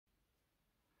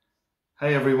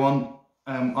Hi everyone,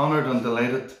 I'm honoured and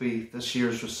delighted to be this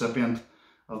year's recipient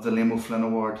of the Liam O'Flynn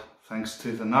Award, thanks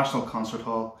to the National Concert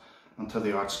Hall and to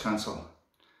the Arts Council.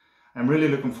 I'm really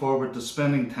looking forward to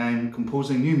spending time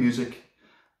composing new music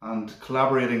and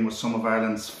collaborating with some of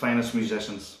Ireland's finest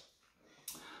musicians.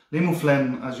 Liam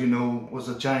O'Flynn, as you know, was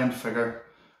a giant figure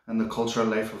in the cultural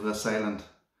life of this island,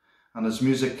 and his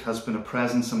music has been a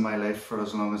presence in my life for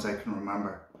as long as I can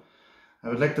remember. I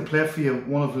would like to play for you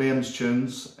one of Liam's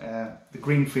tunes, The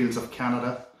Green Fields of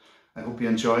Canada. I hope you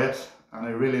enjoy it, and I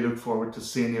really look forward to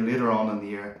seeing you later on in the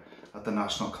year at the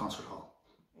National Concert Hall.